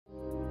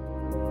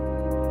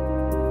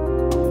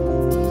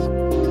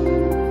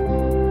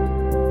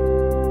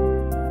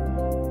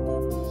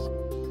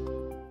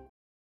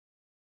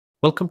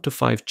Welcome to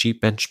 5G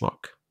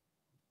Benchmark.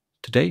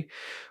 Today,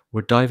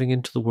 we're diving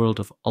into the world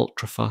of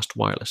ultra-fast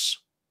wireless,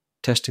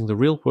 testing the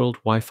real-world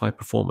Wi-Fi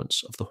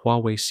performance of the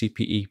Huawei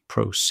CPE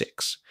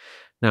Pro6.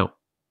 Now,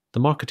 the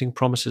marketing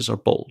promises are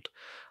bold,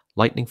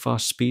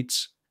 lightning-fast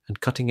speeds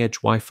and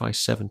cutting-edge Wi-Fi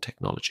 7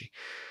 technology.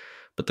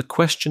 But the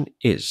question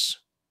is,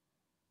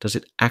 does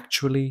it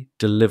actually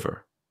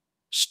deliver?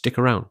 Stick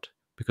around,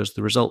 because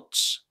the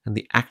results and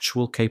the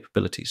actual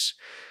capabilities,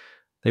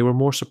 they were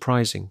more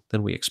surprising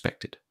than we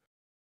expected.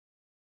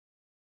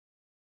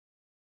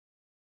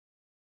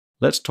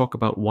 Let's talk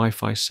about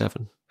Wi-Fi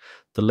 7,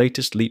 the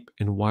latest leap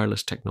in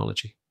wireless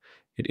technology.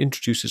 It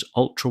introduces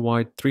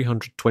ultra-wide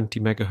 320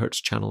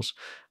 MHz channels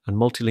and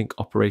multi-link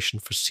operation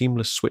for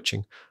seamless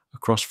switching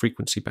across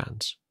frequency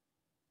bands.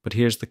 But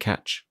here's the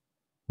catch.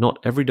 Not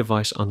every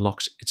device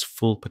unlocks its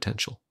full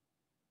potential.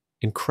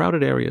 In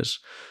crowded areas,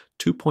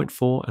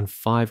 2.4 and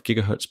 5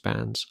 GHz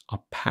bands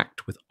are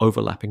packed with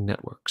overlapping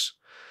networks.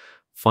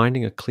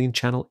 Finding a clean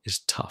channel is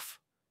tough.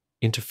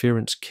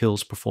 Interference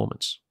kills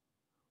performance.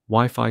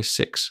 Wi-Fi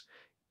 6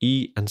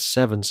 E and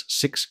 7's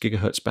 6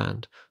 GHz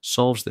band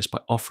solves this by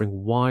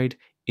offering wide,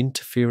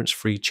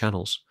 interference-free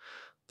channels.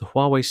 The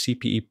Huawei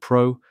CPE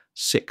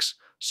Pro6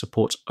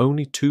 supports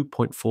only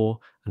 2.4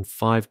 and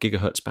 5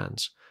 GHz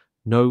bands,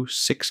 no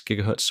 6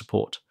 GHz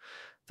support.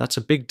 That's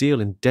a big deal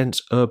in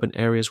dense urban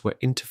areas where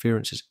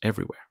interference is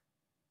everywhere.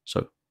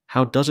 So,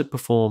 how does it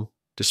perform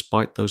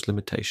despite those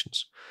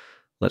limitations?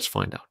 Let's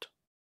find out.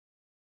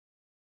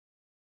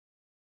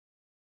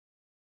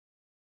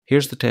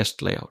 Here's the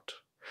test layout.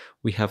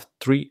 We have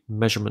 3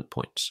 measurement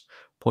points.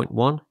 Point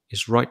 1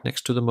 is right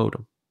next to the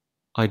modem,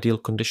 ideal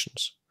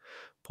conditions.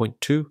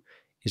 Point 2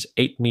 is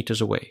 8 meters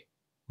away,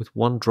 with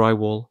one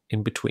drywall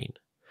in between.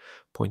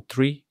 Point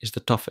 3 is the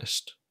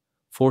toughest,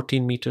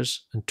 14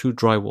 meters and 2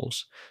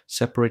 drywalls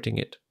separating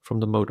it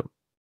from the modem.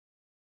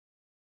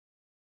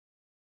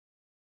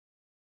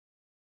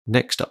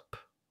 Next up,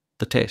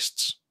 the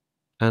tests.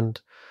 And,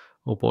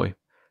 oh boy,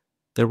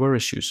 there were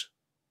issues.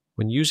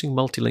 When using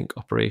multi-link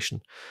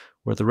operation,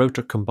 where the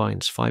router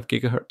combines 5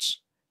 GHz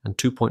and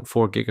 2.4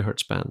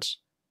 GHz bands,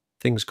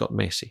 things got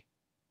messy.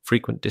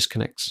 Frequent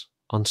disconnects,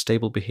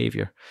 unstable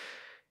behavior.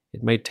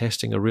 It made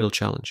testing a real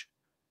challenge.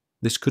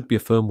 This could be a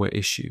firmware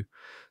issue,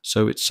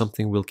 so it's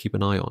something we'll keep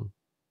an eye on.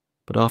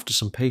 But after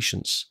some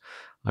patience,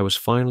 I was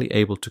finally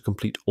able to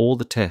complete all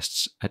the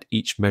tests at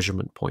each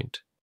measurement point.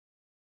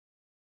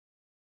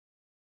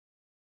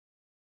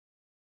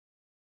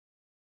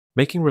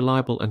 Making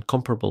reliable and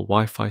comparable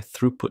Wi-Fi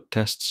throughput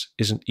tests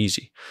isn't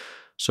easy,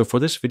 so for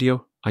this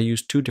video I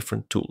used 2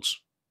 different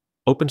tools,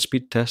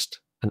 OpenSpeedTest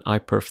and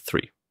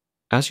iPerf3.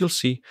 As you'll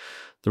see,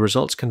 the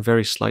results can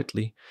vary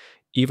slightly,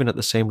 even at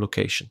the same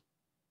location.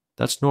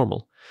 That's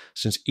normal,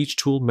 since each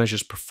tool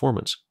measures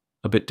performance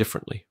a bit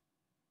differently.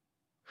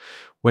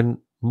 When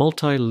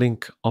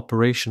multi-link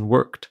operation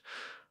worked,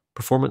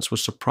 performance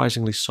was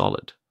surprisingly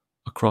solid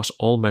across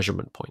all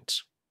measurement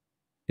points.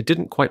 It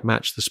didn't quite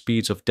match the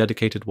speeds of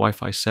dedicated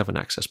Wi-Fi 7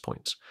 access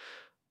points,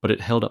 but it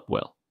held up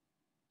well.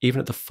 Even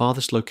at the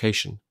farthest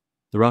location,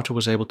 the router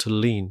was able to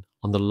lean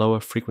on the lower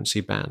frequency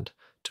band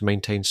to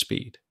maintain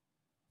speed.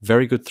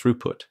 Very good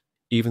throughput,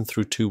 even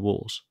through 2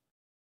 walls.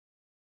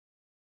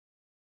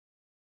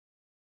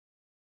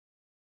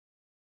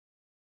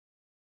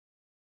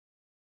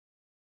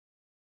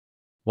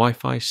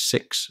 Wi-Fi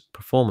 6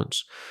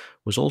 performance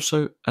was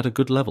also at a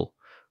good level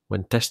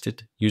when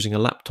tested using a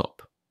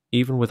laptop.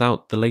 Even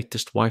without the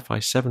latest Wi-Fi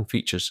 7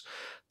 features,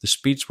 the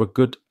speeds were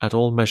good at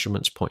all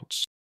measurements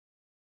points.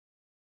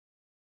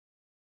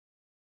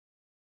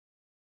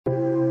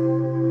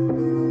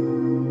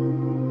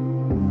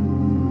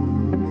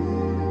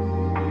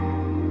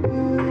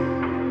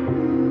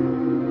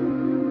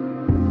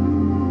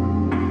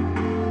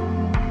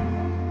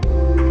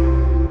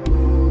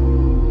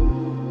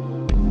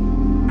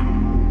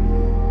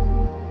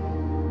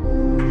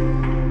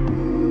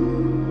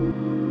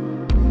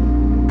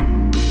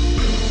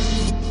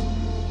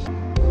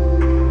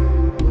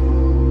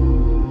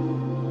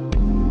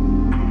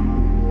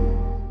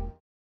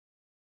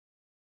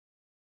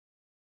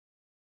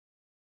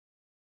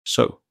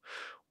 So,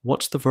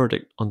 what's the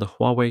verdict on the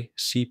Huawei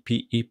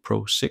CPE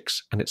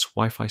Pro6 and its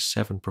Wi-Fi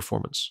 7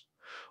 performance?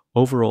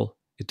 Overall,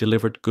 it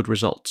delivered good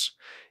results,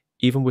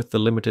 even with the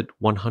limited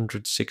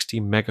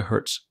 160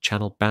 MHz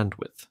channel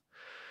bandwidth.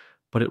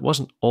 But it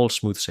wasn't all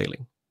smooth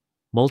sailing.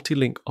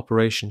 Multi-link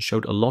operation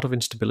showed a lot of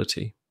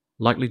instability,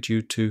 likely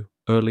due to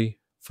early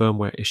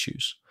firmware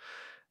issues,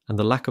 and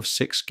the lack of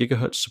 6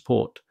 GHz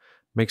support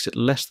makes it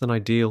less than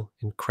ideal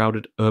in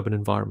crowded urban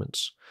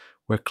environments,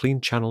 where clean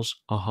channels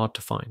are hard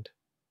to find.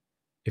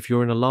 If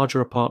you're in a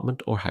larger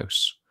apartment or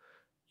house,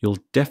 you'll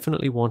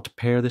definitely want to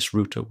pair this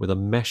router with a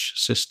mesh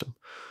system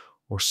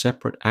or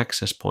separate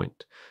access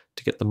point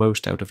to get the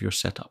most out of your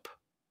setup.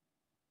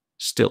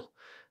 Still,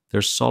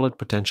 there's solid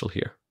potential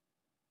here,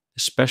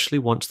 especially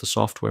once the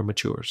software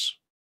matures.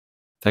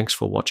 Thanks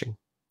for watching.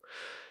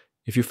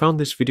 If you found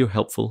this video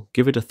helpful,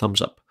 give it a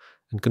thumbs up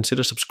and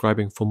consider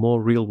subscribing for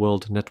more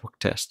real-world network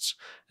tests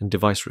and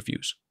device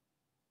reviews.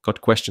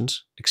 Got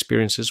questions,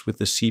 experiences with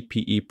the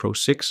CPE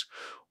Pro6,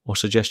 or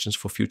suggestions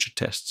for future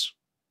tests?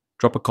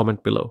 Drop a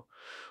comment below.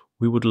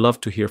 We would love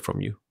to hear from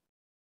you.